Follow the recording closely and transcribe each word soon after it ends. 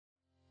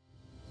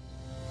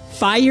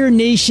Fire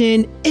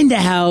Nation in the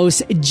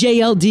house,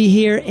 JLD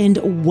here,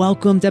 and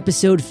welcome to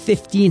episode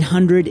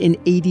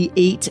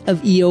 1588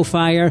 of EO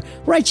Fire,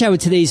 where I chat with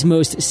today's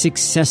most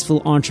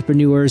successful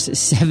entrepreneurs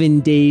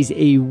 7 days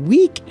a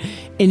week.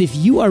 And if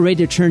you are ready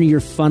to turn your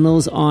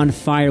funnels on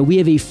fire, we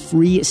have a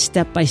free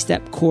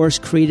step-by-step course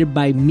created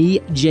by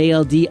me,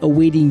 JLD,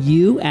 awaiting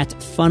you at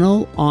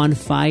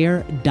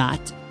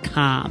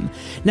funnelonfire.com.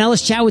 Now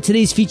let's chat with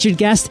today's featured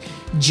guest,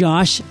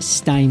 Josh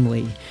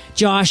Steimle.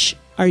 Josh,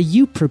 are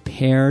you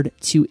prepared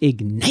to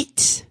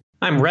ignite?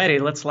 I'm ready.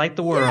 Let's light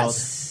the world.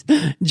 Yes.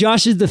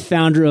 Josh is the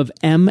founder of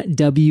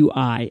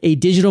MWI, a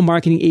digital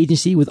marketing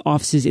agency with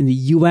offices in the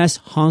US,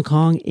 Hong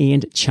Kong,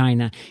 and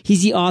China.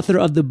 He's the author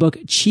of the book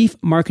Chief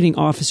Marketing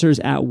Officers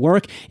at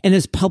Work and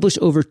has published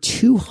over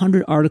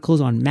 200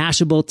 articles on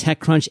Mashable,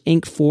 TechCrunch,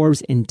 Inc.,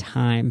 Forbes, and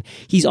Time.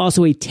 He's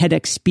also a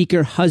TEDx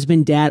speaker,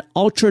 husband, dad,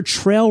 ultra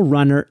trail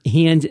runner,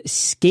 and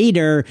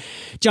skater.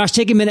 Josh,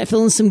 take a minute,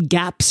 fill in some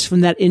gaps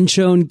from that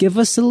intro and give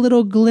us a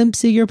little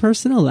glimpse of your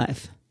personal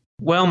life.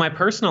 Well, my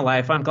personal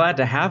life, I'm glad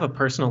to have a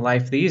personal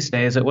life these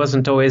days. It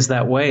wasn't always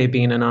that way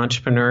being an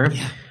entrepreneur.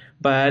 Yeah.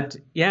 But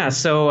yeah,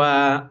 so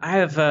I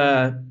have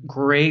a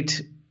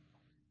great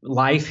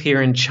life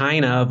here in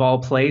China, of all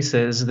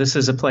places. This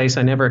is a place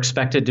I never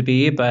expected to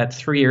be, but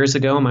 3 years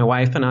ago, my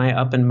wife and I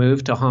up and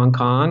moved to Hong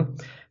Kong.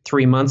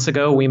 3 months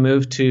ago, we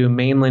moved to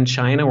mainland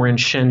China. We're in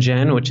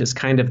Shenzhen, which is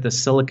kind of the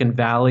Silicon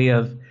Valley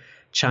of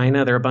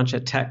China. There are a bunch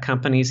of tech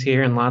companies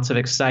here and lots of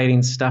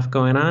exciting stuff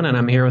going on. And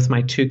I'm here with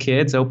my 2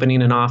 kids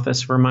opening an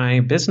office for my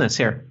business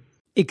here.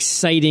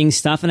 Exciting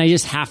stuff. And I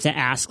just have to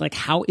ask,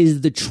 how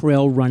is the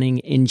trail running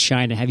in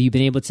China? Have you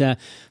been able to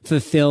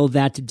fulfill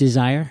that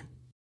desire?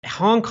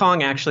 Hong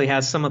Kong actually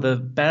has some of the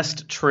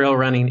best trail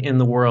running in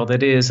the world.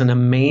 It is an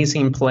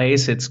amazing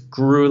place. It's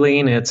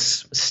grueling.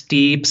 It's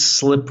steep,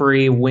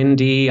 slippery,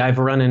 windy. I've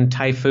run in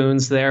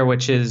typhoons there,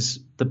 which is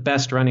the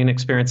best running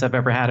experience I've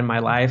ever had in my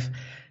life.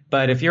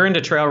 But if you're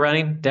into trail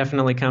running,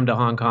 definitely come to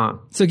Hong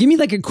Kong. So give me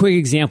a quick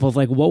example of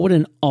what would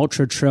an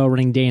ultra trail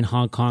running day in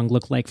Hong Kong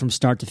look like from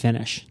start to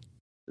finish?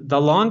 The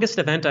longest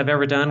event I've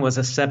ever done was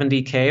a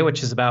 70K,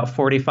 which is about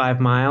 45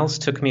 miles.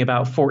 Took me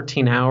about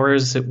 14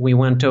 hours. We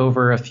went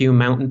over a few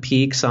mountain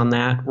peaks on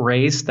that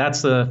race.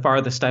 That's the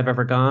farthest I've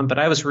ever gone. But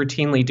I was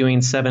routinely doing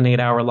 7-8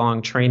 hour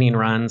long training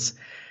runs.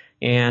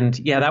 And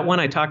yeah, that one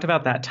I talked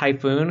about, that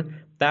typhoon,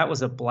 that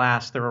was a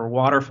blast. There were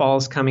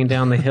waterfalls coming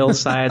down the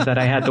hillside that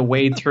I had to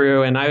wade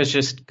through. And I was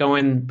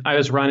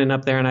running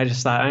up there and I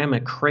just thought, I am a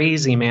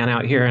crazy man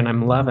out here and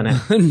I'm loving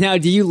it. Now,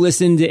 do you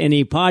listen to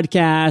any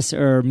podcasts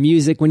or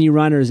music when you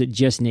run, or is it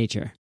just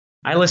nature?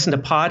 I listen to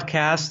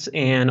podcasts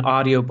and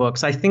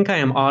audiobooks. I think I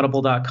am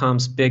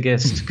Audible.com's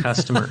biggest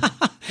customer.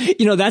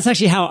 That's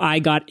actually how I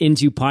got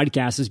into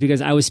podcasts, is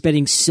because I was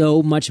spending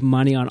so much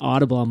money on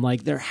Audible. I'm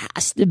like, there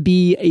has to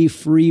be a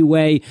free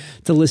way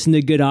to listen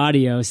to good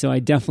audio. So I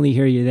definitely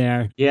hear you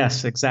there.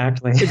 Yes,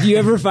 exactly. If you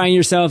ever find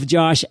yourself,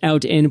 Josh,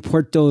 out in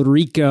Puerto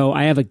Rico,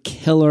 I have a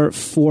killer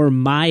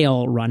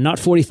 4-mile run, not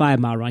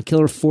 45-mile run,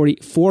 killer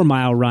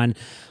 4-mile run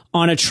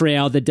on a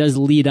trail that does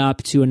lead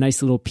up to a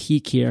nice little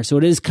peak here. So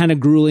it is kind of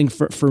grueling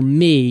for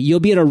me.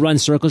 You'll be able to run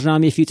circles around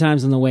me a few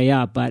times on the way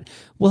up, but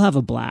we'll have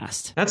a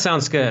blast. That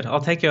sounds good.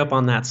 I'll take you up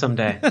on that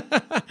someday.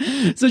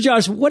 So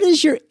Josh, what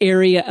is your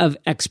area of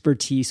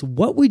expertise?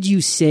 What would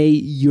you say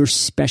your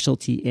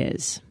specialty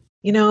is?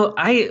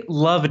 I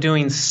love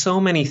doing so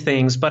many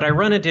things, but I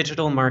run a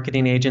digital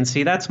marketing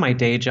agency. That's my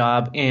day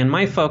job. And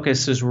my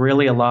focus is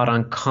really a lot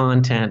on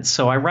content.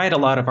 So I write a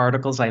lot of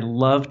articles. I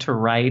love to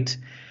write.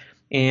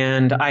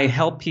 And I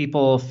help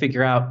people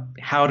figure out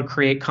how to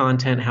create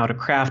content, how to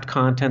craft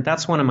content.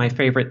 That's one of my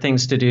favorite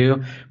things to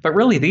do. But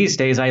really these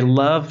days, I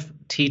love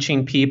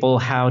teaching people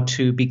how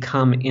to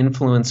become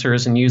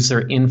influencers and use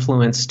their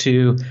influence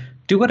to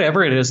do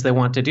whatever it is they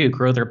want to do,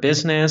 grow their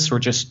business, or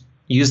just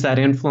use that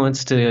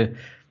influence to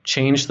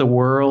change the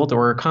world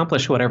or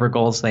accomplish whatever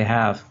goals they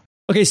have.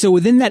 Okay, so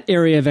within that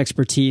area of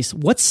expertise,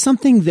 what's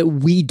something that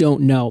we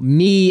don't know,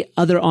 me,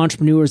 other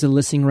entrepreneurs that are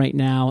listening right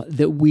now,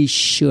 that we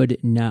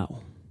should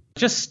know?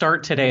 Just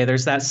start today.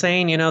 There's that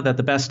saying, that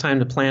the best time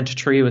to plant a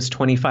tree was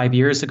 25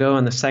 years ago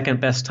and the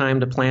second best time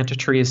to plant a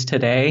tree is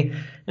today.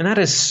 And that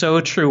is so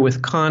true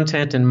with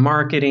content and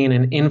marketing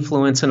and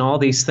influence and all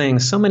these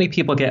things. So many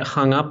people get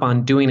hung up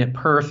on doing it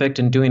perfect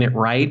and doing it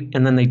right,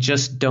 and then they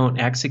just don't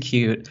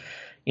execute.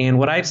 And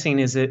what I've seen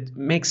is it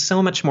makes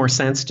so much more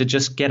sense to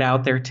just get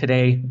out there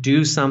today,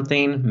 do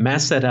something,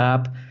 mess it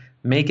up,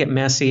 make it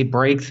messy,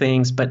 break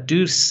things, but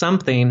do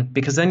something,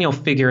 because then you'll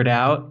figure it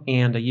out.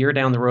 And a year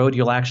down the road,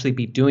 you'll actually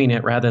be doing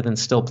it rather than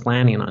still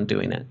planning on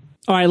doing it.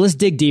 All right, let's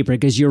dig deeper,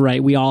 because you're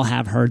right. We all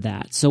have heard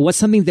that. So what's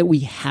something that we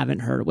haven't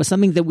heard? What's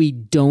something that we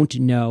don't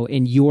know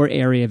in your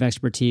area of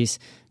expertise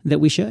that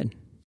we should?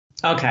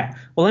 Okay.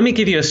 Well, let me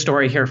give you a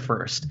story here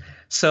first.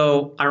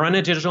 So I run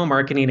a digital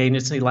marketing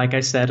agency, like I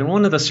said, and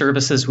one of the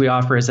services we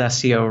offer is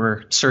SEO,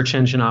 or search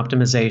engine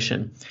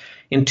optimization.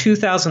 In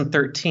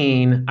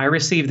 2013, I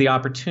received the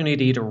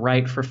opportunity to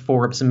write for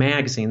Forbes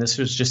magazine. This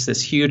was just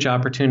this huge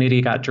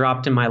opportunity, got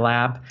dropped in my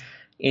lap.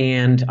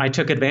 And I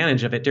took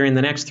advantage of it. During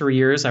the next 3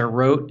 years, I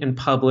wrote and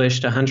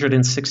published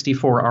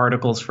 164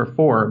 articles for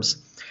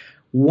Forbes.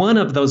 One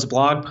of those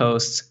blog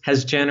posts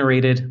has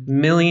generated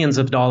millions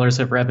of dollars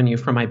of revenue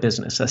for my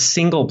business, a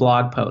single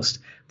blog post.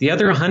 The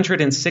other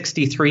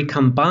 163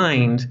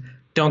 combined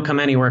don't come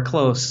anywhere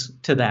close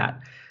to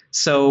that.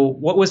 So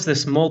what was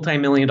this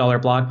multi-million-dollar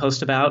blog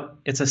post about?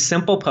 It's a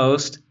simple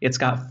post. It's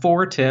got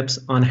 4 tips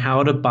on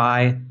how to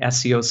buy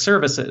SEO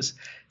services.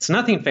 It's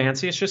nothing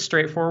fancy. It's just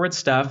straightforward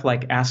stuff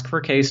like ask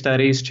for case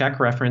studies, check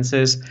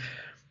references.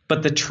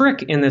 But the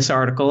trick in this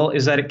article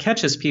is that it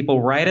catches people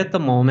right at the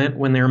moment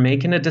when they're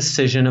making a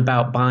decision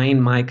about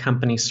buying my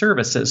company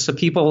services. So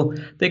people,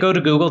 they go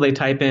to Google, they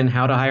type in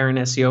how to hire an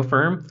SEO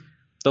firm.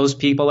 Those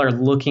people are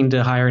looking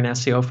to hire an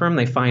SEO firm.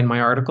 They find my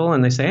article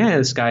and they say, hey,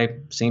 this guy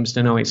seems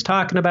to know what he's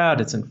talking about.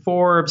 It's in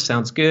Forbes,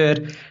 sounds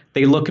good.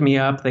 They look me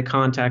up, they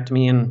contact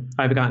me, and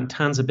I've gotten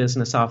tons of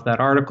business off that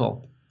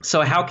article.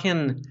 So how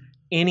can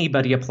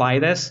anybody apply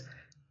this?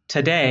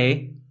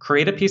 Today,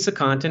 create a piece of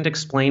content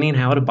explaining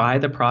how to buy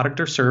the product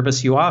or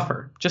service you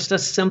offer. Just a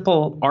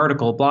simple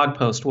article, blog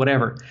post,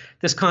 whatever.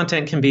 This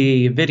content can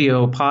be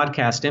video,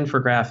 podcast,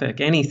 infographic,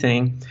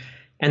 anything.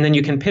 And then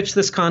you can pitch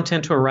this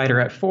content to a writer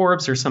at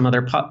Forbes or some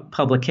other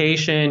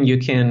publication. You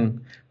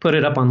can put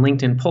it up on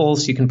LinkedIn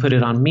Pulse. You can put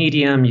it on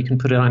Medium. You can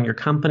put it on your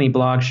company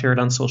blog, share it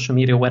on social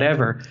media,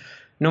 whatever.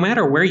 No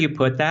matter where you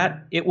put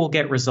that, it will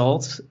get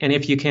results. And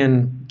if you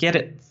can get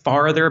it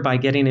farther by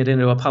getting it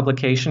into a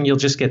publication, you'll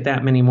just get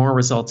that many more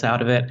results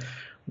out of it.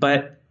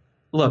 But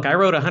look, I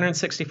wrote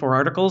 164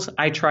 articles.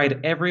 I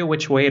tried every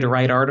which way to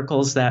write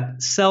articles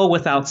that sell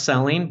without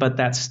selling, but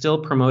that still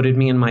promoted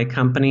me and my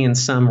company in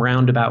some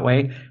roundabout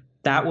way.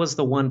 That was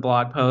the one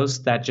blog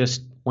post that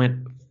just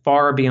went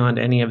far beyond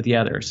any of the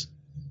others.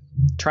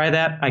 Try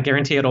that. I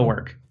guarantee it'll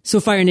work. So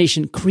Fire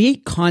Nation,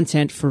 create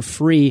content for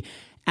free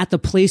at the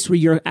place where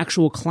your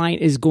actual client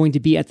is going to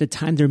be at the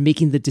time they're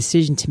making the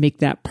decision to make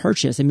that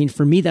purchase. I mean,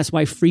 for me, that's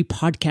why free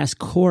podcast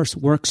course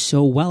works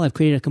so well. I've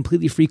created a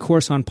completely free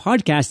course on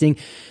podcasting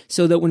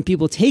so that when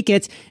people take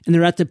it and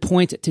they're at the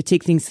point to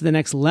take things to the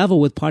next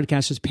level with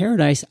Podcaster's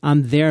Paradise,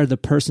 I'm there, the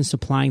person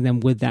supplying them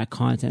with that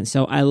content.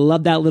 So I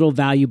love that little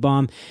value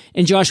bomb.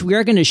 And Josh, we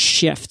are going to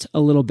shift a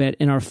little bit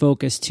in our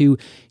focus to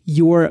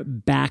your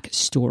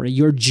backstory,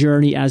 your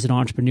journey as an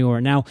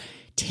entrepreneur. Now,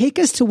 take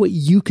us to what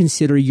you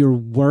consider your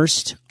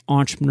worst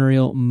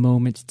entrepreneurial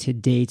moment to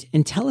date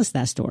and tell us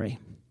that story.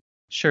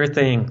 Sure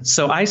thing.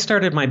 So I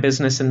started my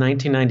business in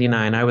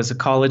 1999. I was a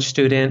college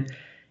student,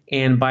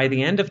 and by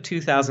the end of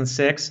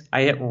 2006,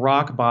 I hit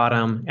rock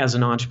bottom as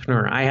an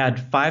entrepreneur. I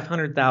had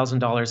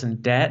 $500,000 in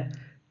debt.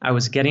 I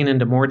was getting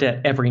into more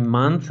debt every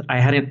month. I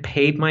hadn't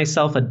paid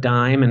myself a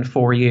dime in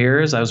 4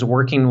 years. I was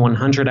working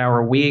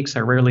 100-hour weeks. I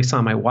rarely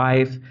saw my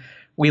wife.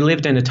 We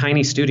lived in a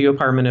tiny studio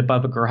apartment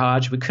above a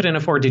garage. We couldn't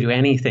afford to do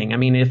anything. I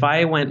mean, if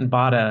I went and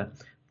bought a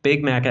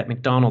Big Mac at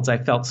McDonald's, I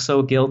felt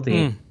so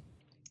guilty.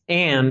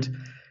 And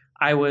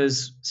I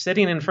was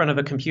sitting in front of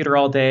a computer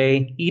all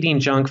day, eating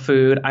junk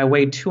food. I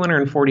weighed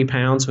 240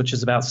 pounds, which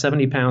is about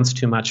 70 pounds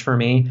too much for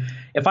me.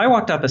 If I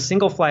walked up a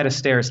single flight of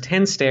stairs,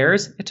 10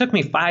 stairs, it took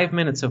me 5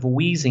 minutes of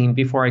wheezing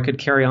before I could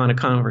carry on a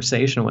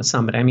conversation with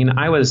somebody. I mean,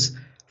 I was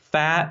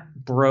fat,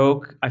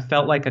 broke. I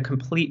felt like a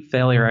complete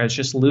failure. I was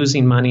just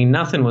losing money.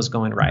 Nothing was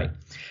going right.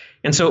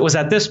 And so it was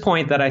at this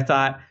point that I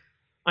thought,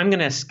 I'm going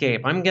to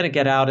escape. I'm going to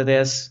get out of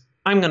this.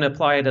 I'm going to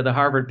apply to the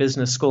Harvard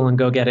Business School and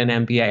go get an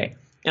MBA.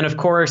 And of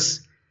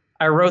course,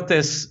 I wrote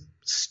this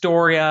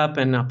story up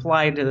and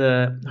applied to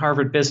the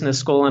Harvard Business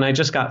School, and I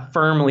just got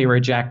firmly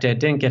rejected,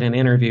 didn't get an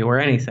interview or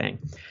anything.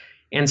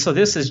 And so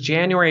this is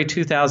January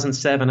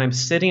 2007. I'm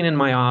sitting in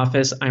my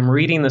office. I'm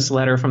reading this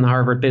letter from the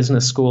Harvard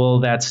Business School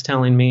that's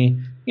telling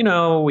me, you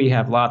know, we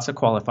have lots of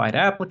qualified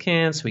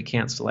applicants. We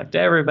can't select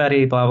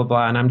everybody, blah, blah,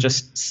 blah. And I'm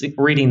just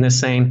reading this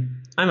saying,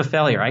 I'm a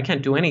failure. I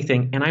can't do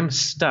anything. And I'm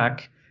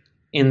stuck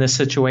in this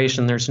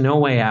situation. There's no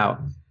way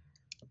out.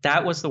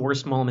 That was the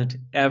worst moment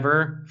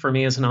ever for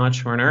me as an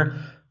entrepreneur.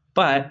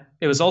 But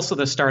it was also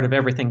the start of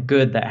everything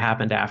good that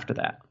happened after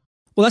that.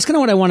 Well, that's kind of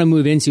what I want to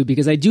move into,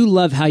 because I do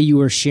love how you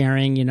were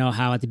sharing, you know,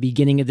 how at the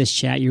beginning of this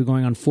chat, you were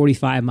going on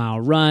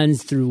 45-mile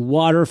runs through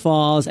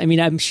waterfalls. I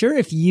mean, I'm sure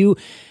if you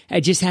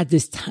had just had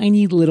this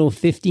tiny little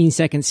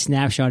 15-second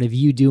snapshot of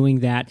you doing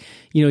that,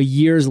 you know,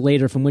 years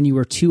later from when you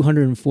were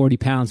 240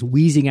 pounds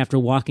wheezing after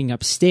walking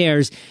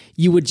upstairs,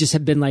 you would just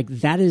have been like,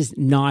 that is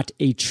not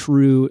a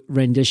true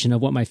rendition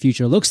of what my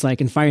future looks like.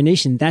 And Fire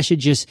Nation, that should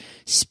just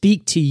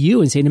speak to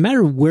you and say, no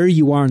matter where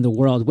you are in the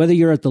world, whether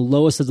you're at the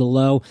lowest of the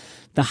low,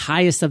 the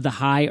highest of the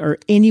high, or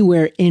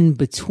anywhere in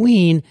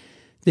between,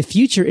 the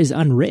future is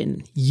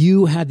unwritten.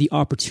 You have the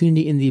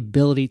opportunity and the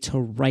ability to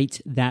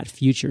write that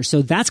future.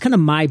 So that's kind of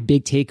my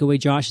big takeaway,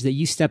 Josh, is that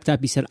you stepped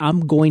up. You said,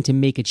 I'm going to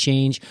make a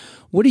change.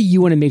 What do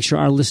you want to make sure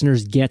our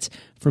listeners get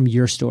from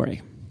your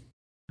story?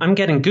 I'm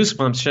getting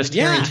goosebumps just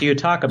hearing you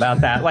talk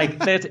about that. Like,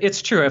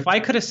 it's true. If I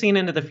could have seen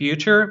into the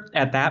future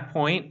at that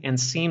point and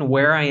seen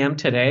where I am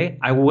today,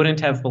 I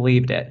wouldn't have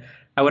believed it.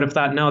 I would have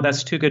thought, no,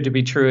 that's too good to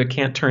be true. It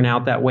can't turn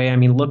out that way. I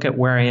mean, look at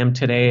where I am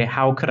today.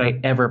 How could I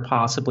ever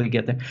possibly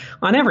get there?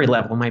 On every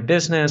level, my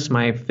business,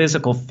 my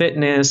physical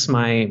fitness,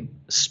 my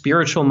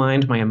spiritual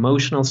mind, my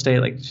emotional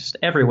state, like just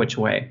every which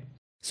way.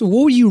 So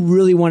what would you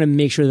really want to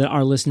make sure that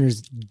our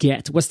listeners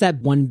get? What's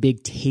that one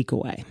big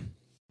takeaway?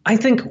 I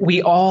think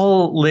we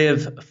all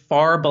live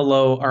far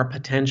below our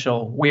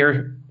potential.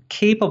 We're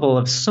capable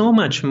of so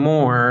much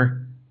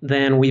more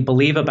than we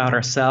believe about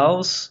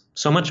ourselves,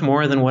 so much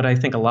more than what I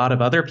think a lot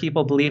of other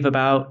people believe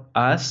about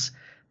us.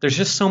 There's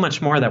just so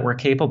much more that we're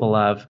capable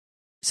of.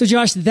 So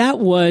Josh, that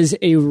was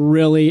a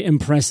really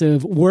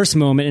impressive worst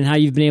moment and how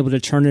you've been able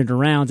to turn it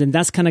around. And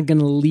that's kind of going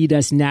to lead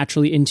us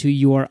naturally into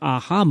your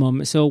aha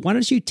moment. So why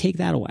don't you take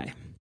that away?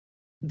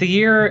 The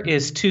year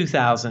is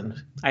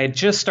 2000. I had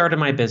just started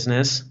my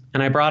business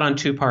and I brought on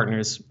 2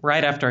 partners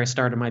right after I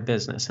started my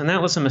business. And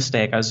that was a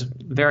mistake. I was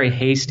very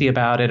hasty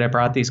about it. I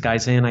brought these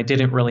guys in. I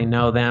didn't really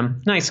know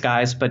them. Nice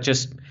guys, but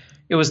just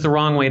it was the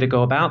wrong way to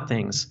go about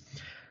things.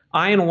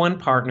 I and one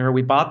partner,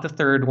 we bought the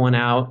third one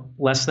out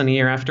less than a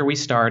year after we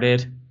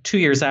started. 2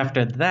 years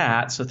after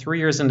that, so 3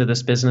 years into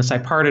this business, I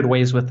parted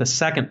ways with the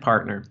second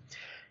partner.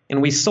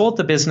 And we sold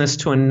the business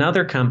to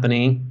another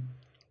company,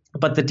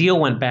 but the deal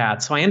went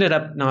bad. So I ended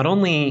up not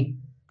only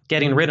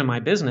getting rid of my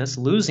business,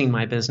 losing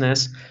my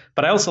business,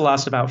 but I also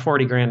lost about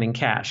 40 grand in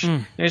cash.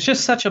 It was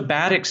just such a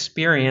bad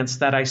experience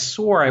that I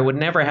swore I would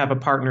never have a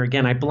partner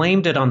again. I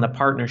blamed it on the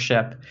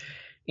partnership.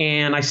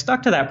 And I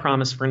stuck to that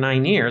promise for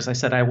 9 years. I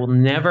said, I will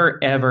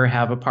never, ever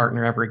have a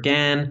partner ever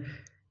again.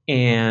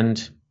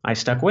 And I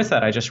stuck with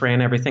it. I just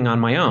ran everything on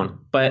my own.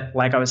 But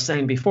like I was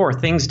saying before,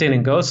 things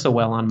didn't go so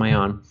well on my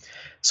own.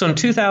 So in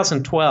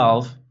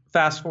 2012,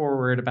 fast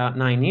forward about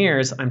 9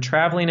 years, I'm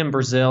traveling in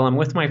Brazil. I'm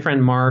with my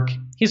friend Mark.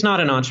 He's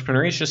not an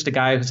entrepreneur. He's just a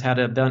guy who's had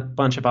a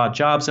bunch of odd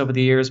jobs over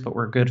the years, but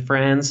we're good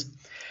friends.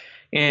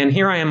 And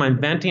here I am, I'm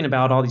venting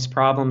about all these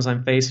problems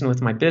I'm facing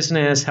with my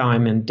business, how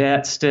I'm in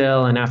debt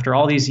still. And after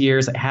all these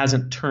years, it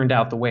hasn't turned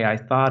out the way I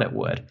thought it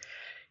would.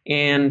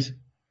 And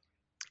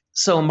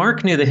so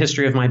Mark knew the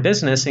history of my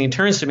business, and he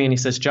turns to me and he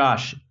says,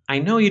 Josh, I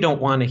know you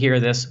don't want to hear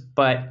this,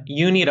 but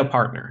you need a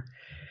partner.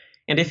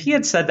 And if he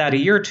had said that a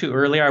year or 2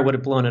 earlier, I would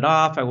have blown it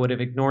off. I would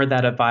have ignored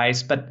that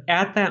advice. But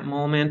at that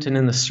moment and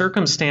in the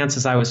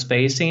circumstances I was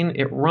facing,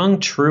 it rung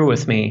true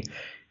with me.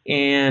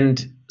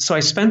 And so I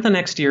spent the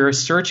next year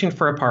searching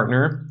for a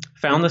partner,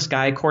 found this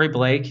guy, Corey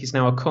Blake. He's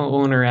now a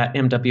co-owner at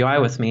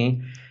MWI with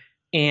me.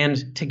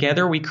 And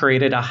together we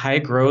created a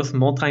high-growth,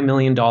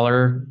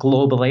 multi-million-dollar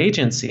global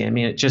agency. I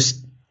mean,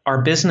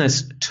 our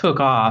business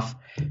took off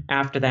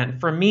after that. And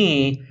for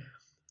me,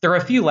 there are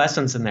a few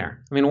lessons in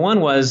there. I mean,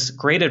 one was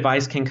great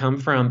advice can come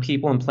from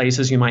people and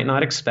places you might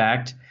not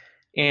expect.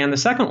 And the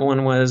second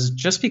one was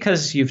just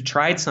because you've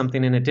tried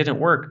something and it didn't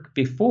work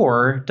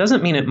before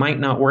doesn't mean it might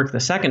not work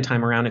the second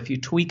time around if you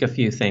tweak a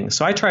few things.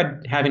 So I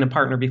tried having a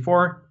partner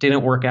before,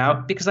 didn't work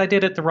out because I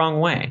did it the wrong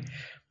way.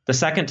 The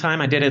second time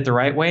I did it the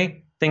right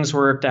way, things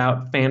worked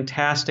out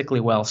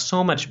fantastically well,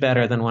 so much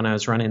better than when I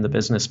was running the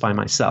business by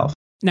myself.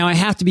 Now, I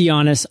have to be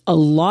honest, a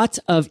lot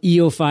of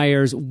EO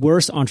Fire's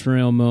worst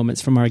entrepreneurial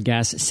moments from our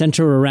guests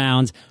center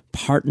around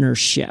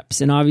partnerships.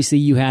 And obviously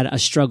you had a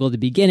struggle at the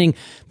beginning,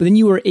 but then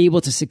you were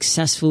able to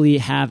successfully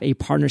have a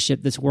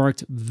partnership that's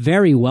worked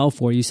very well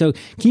for you. So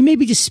can you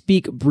maybe just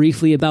speak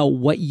briefly about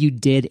what you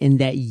did in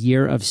that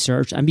year of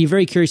search? I'd be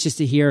very curious just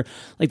to hear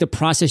like the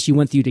process you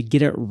went through to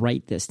get it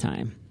right this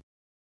time.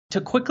 To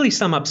quickly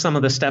sum up some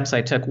of the steps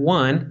I took,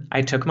 1,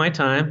 I took my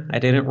time. I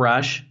didn't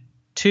rush.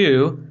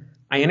 2,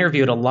 I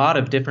interviewed a lot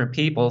of different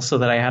people so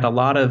that I had a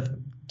lot of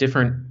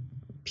different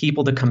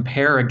people to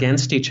compare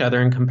against each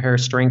other and compare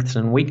strengths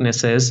and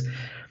weaknesses.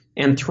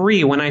 And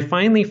 3, when I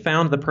finally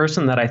found the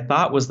person that I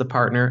thought was the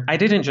partner, I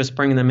didn't just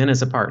bring them in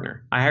as a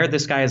partner. I hired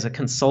this guy as a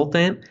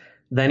consultant,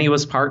 then he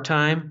was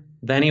part-time,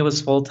 then he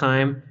was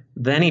full-time,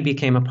 then he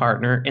became a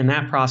partner, and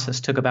that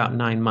process took about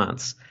 9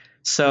 months.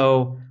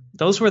 So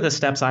those were the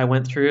steps I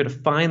went through to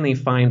finally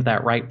find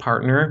that right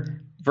partner.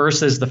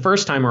 Versus the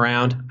first time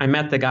around, I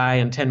met the guy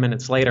and 10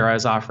 minutes later, I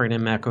was offering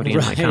him equity in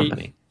my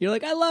company. You're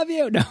like, I love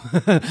you. No.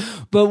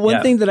 But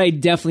one thing that I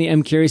definitely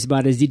am curious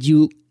about is, did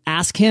you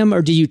ask him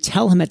or did you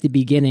tell him at the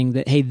beginning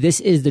that, hey,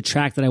 this is the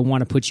track that I want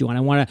to put you on?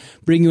 I want to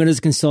bring you in as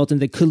a consultant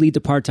that could lead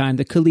to part-time,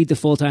 that could lead to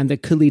full-time,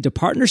 that could lead to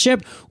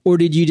partnership? Or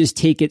did you just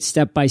take it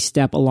step by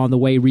step along the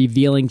way,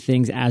 revealing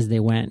things as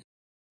they went?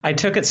 I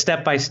took it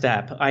step by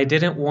step. I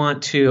didn't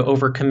want to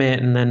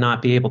overcommit and then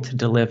not be able to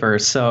deliver.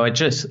 So I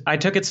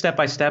took it step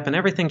by step and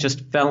everything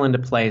just fell into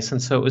place. And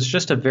so it was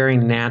just a very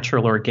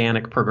natural,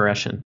 organic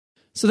progression.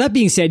 So that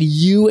being said,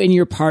 you and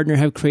your partner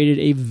have created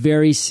a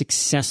very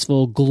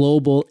successful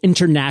global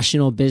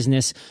international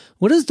business.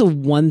 What is the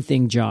one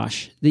thing,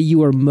 Josh, that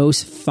you are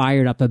most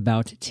fired up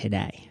about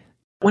today?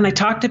 When I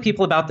talk to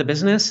people about the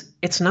business,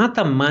 it's not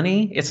the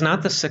money, it's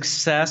not the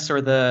success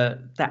or the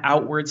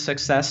outward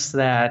success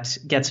that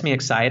gets me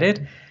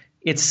excited.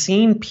 It's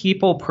seeing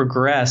people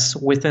progress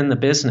within the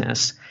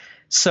business.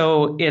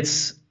 So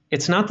it's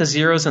not the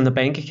zeros in the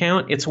bank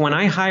account. It's when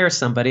I hire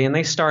somebody and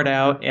they start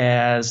out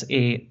as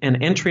an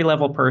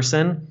entry-level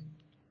person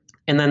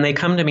And then they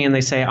come to me and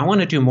they say, I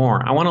want to do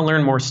more. I want to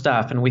learn more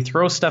stuff. And we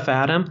throw stuff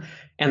at them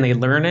and they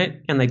learn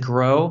it and they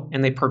grow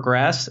and they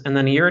progress. And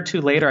then a year or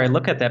two later, I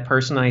look at that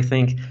person and I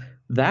think,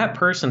 that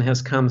person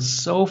has come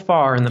so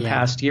far in the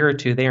past year or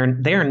two. They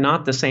are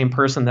not the same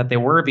person that they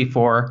were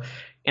before.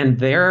 And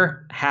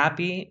they're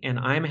happy and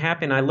I'm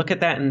happy. And I look at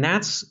that and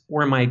that's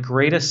where my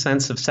greatest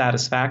sense of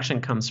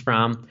satisfaction comes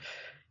from.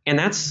 And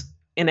that's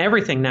in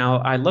everything now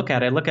I look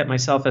at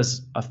myself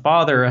as a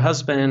father, a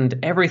husband,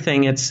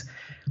 everything.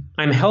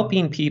 I'm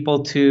helping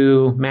people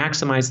to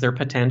maximize their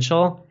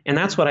potential. And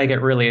that's what I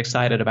get really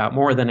excited about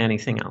more than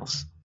anything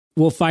else.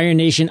 Well, Fire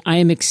Nation, I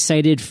am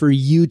excited for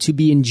you to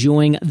be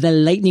enjoying the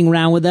lightning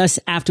round with us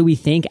after we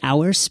thank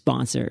our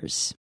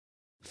sponsors.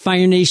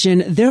 Fire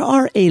Nation, there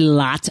are a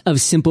lot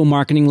of simple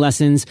marketing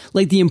lessons,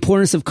 like the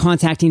importance of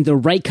contacting the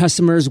right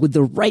customers with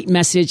the right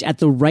message at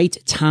the right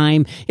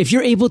time. If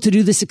you're able to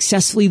do this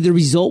successfully, the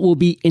result will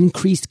be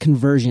increased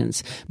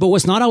conversions. But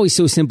what's not always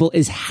so simple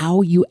is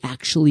how you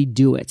actually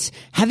do it.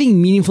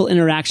 Having meaningful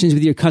interactions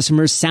with your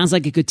customers sounds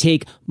like it could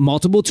take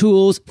multiple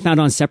tools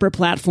found on separate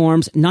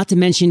platforms, not to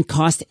mention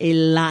cost a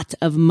lot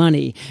of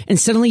money. And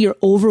suddenly you're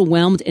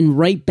overwhelmed and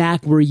right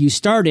back where you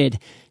started.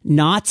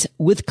 Not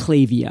with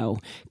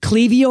Klaviyo.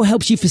 Klaviyo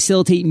helps you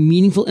facilitate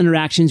meaningful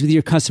interactions with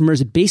your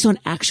customers based on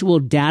actual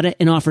data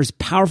and offers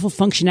powerful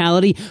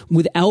functionality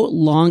without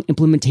long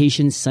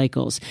implementation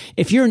cycles.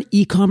 If you're an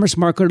e-commerce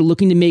marketer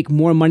looking to make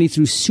more money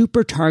through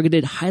super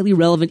targeted, highly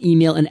relevant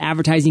email and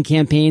advertising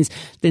campaigns,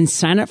 then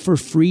sign up for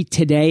free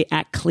today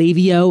at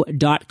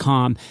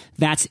klaviyo.com.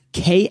 That's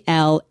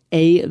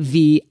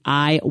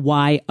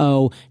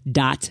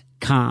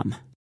KLAVIYO.com.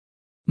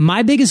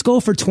 My biggest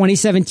goal for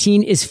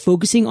 2017 is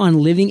focusing on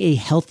living a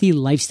healthy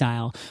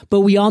lifestyle, but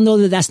we all know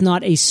that that's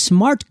not a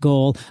smart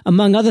goal.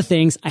 Among other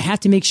things, I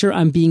have to make sure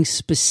I'm being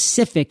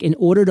specific in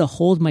order to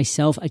hold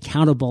myself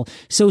accountable.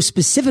 So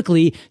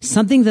specifically,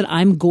 something that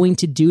I'm going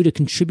to do to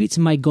contribute to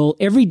my goal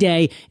every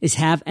day is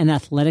have an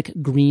Athletic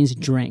Greens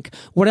drink.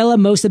 What I love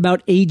most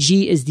about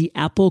AG is the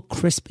apple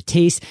crisp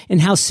taste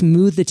and how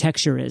smooth the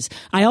texture is.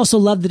 I also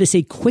love that it's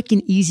a quick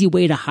and easy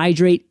way to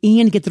hydrate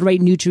and get the right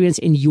nutrients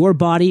in your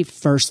body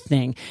first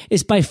thing.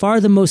 It's by far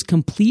the most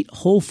complete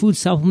whole food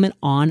supplement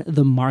on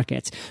the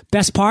market.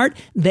 Best part,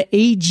 the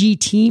AG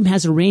team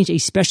has arranged a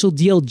special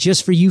deal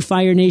just for you,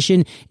 Fire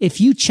Nation. If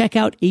you check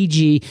out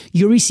AG,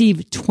 you'll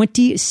receive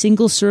 20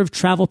 single-serve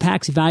travel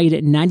packs valued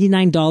at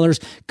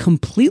 $99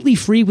 completely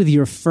free with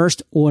your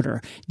first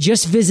order.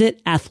 Just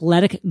visit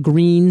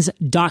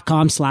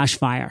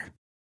athleticgreens.com/fire.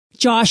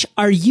 Josh,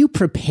 are you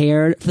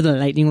prepared for the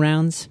lightning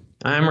rounds?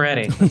 I'm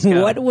ready. Let's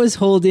go. What was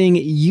holding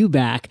you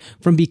back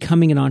from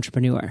becoming an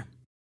entrepreneur?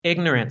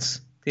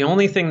 Ignorance. The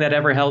only thing that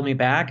ever held me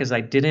back is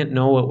I didn't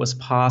know what was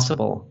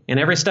possible. And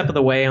every step of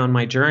the way on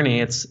my journey,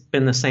 it's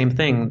been the same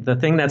thing. The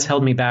thing that's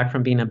held me back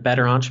from being a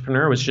better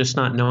entrepreneur was just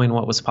not knowing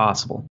what was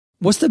possible.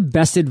 What's the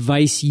best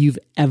advice you've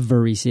ever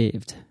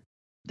received?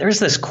 There's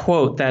this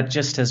quote that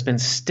just has been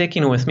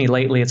sticking with me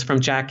lately. It's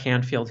from Jack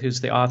Canfield,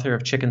 who's the author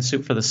of Chicken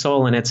Soup for the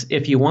Soul. And it's,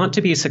 if you want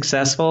to be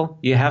successful,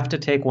 you have to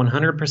take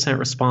 100%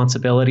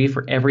 responsibility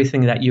for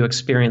everything that you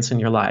experience in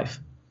your life.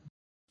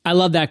 I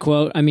love that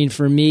quote. I mean,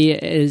 for me,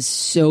 it is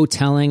so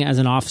telling as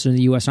an officer in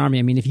the U.S. Army.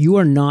 I mean, if you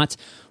are not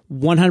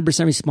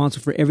 100%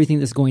 responsible for everything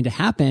that's going to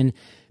happen,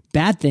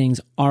 bad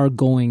things are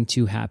going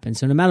to happen.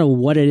 So no matter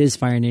what it is,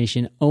 Fire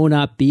Nation, own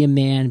up, be a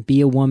man, be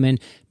a woman,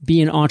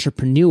 be an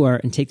entrepreneur,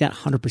 and take that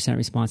 100%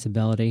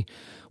 responsibility.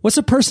 What's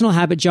a personal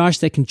habit, Josh,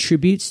 that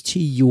contributes to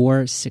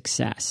your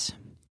success?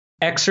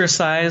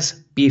 Exercise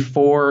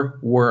before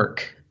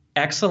work.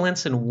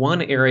 Excellence in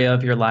one area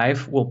of your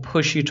life will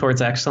push you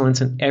towards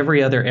excellence in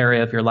every other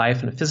area of your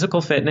life. And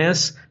physical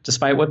fitness,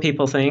 despite what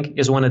people think,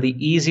 is one of the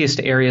easiest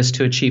areas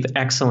to achieve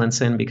excellence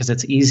in because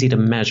it's easy to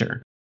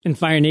measure. In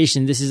Fire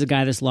Nation, this is a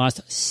guy that's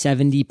lost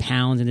 70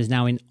 pounds and is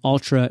now an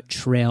ultra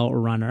trail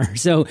runner.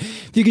 So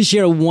if you could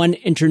share one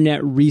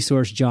internet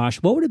resource,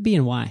 Josh, what would it be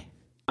and why?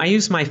 I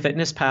use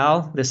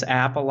MyFitnessPal, this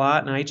app, a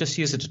lot, and I just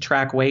use it to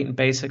track weight and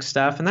basic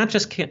stuff. And that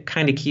just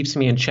kind of keeps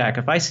me in check.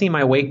 If I see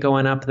my weight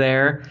going up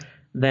there,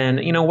 then,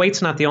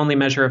 weight's not the only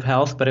measure of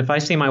health, but if I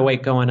see my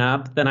weight going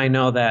up, then I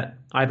know that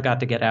I've got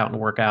to get out and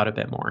work out a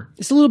bit more.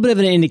 It's a little bit of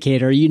an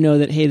indicator. You know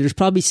that, hey, there's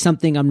probably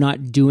something I'm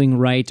not doing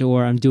right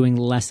or I'm doing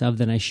less of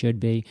than I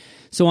should be.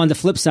 So on the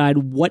flip side,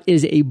 what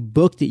is a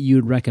book that you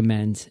would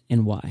recommend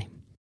and why?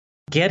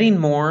 Getting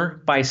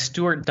More by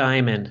Stuart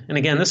Diamond. And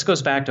again, this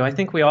goes back to, I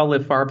think we all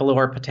live far below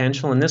our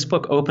potential. And this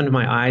book opened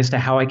my eyes to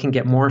how I can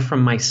get more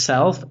from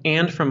myself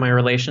and from my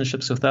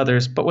relationships with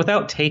others, but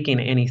without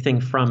taking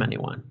anything from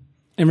anyone.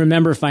 And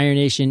remember, Fire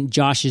Nation,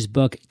 Josh's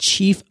book,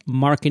 Chief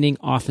Marketing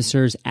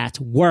Officers at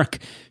Work,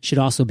 should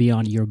also be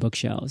on your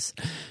bookshelves.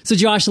 So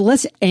Josh,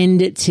 let's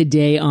end it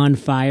today on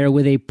fire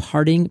with a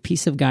parting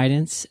piece of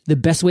guidance, the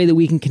best way that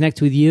we can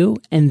connect with you,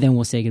 and then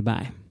we'll say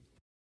goodbye.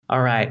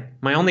 All right.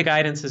 My only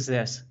guidance is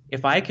this.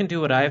 If I can do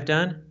what I've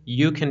done,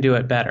 you can do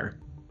it better.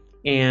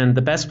 And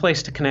the best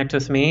place to connect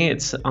with me,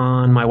 it's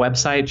on my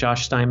website,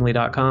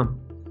 joshsteimle.com.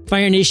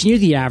 Fire Nation, you're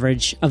the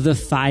average of the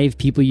 5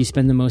 people you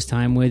spend the most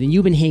time with, and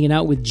you've been hanging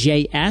out with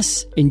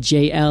JS and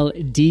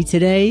JLD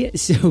today,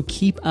 so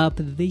keep up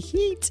the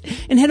heat.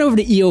 And head over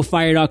to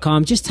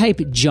eofire.com. Just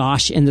type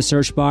Josh in the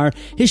search bar.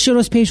 His show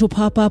notes page will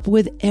pop up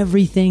with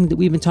everything that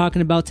we've been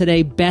talking about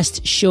today.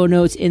 Best show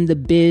notes in the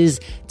biz,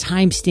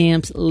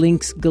 timestamps,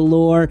 links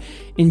galore.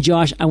 And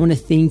Josh, I want to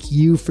thank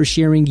you for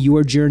sharing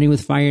your journey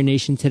with Fire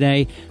Nation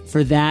today.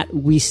 For that,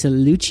 we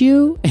salute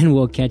you, and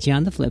we'll catch you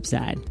on the flip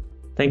side.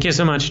 Thank you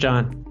so much,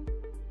 John.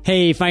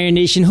 Hey, Fire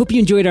Nation. Hope you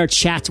enjoyed our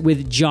chat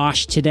with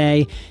Josh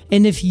today.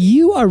 And if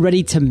you are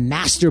ready to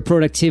master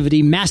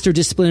productivity, master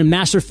discipline, and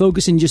master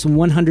focus in just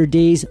 100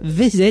 days,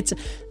 visit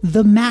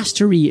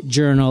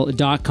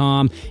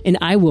themasteryjournal.com. And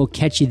I will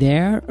catch you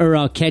there, or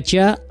I'll catch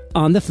you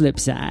on the flip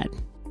side.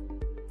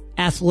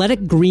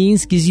 Athletic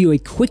Greens gives you a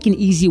quick and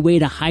easy way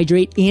to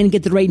hydrate and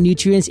get the right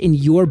nutrients in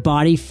your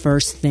body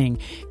first thing.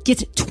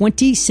 Get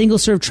 20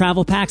 single-serve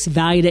travel packs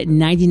valued at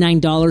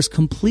 $99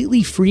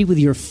 completely free with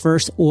your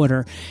first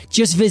order.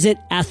 Just visit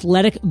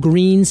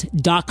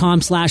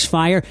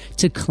athleticgreens.com/fire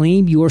to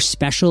claim your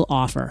special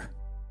offer.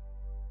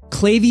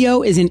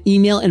 Klaviyo is an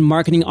email and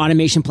marketing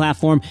automation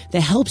platform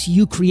that helps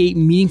you create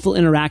meaningful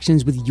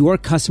interactions with your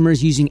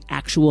customers using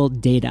actual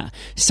data.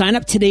 Sign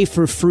up today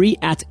for free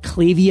at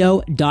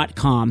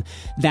klaviyo.com.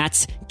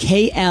 That's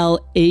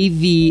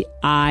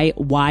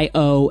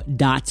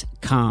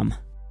KLAVIYO.com.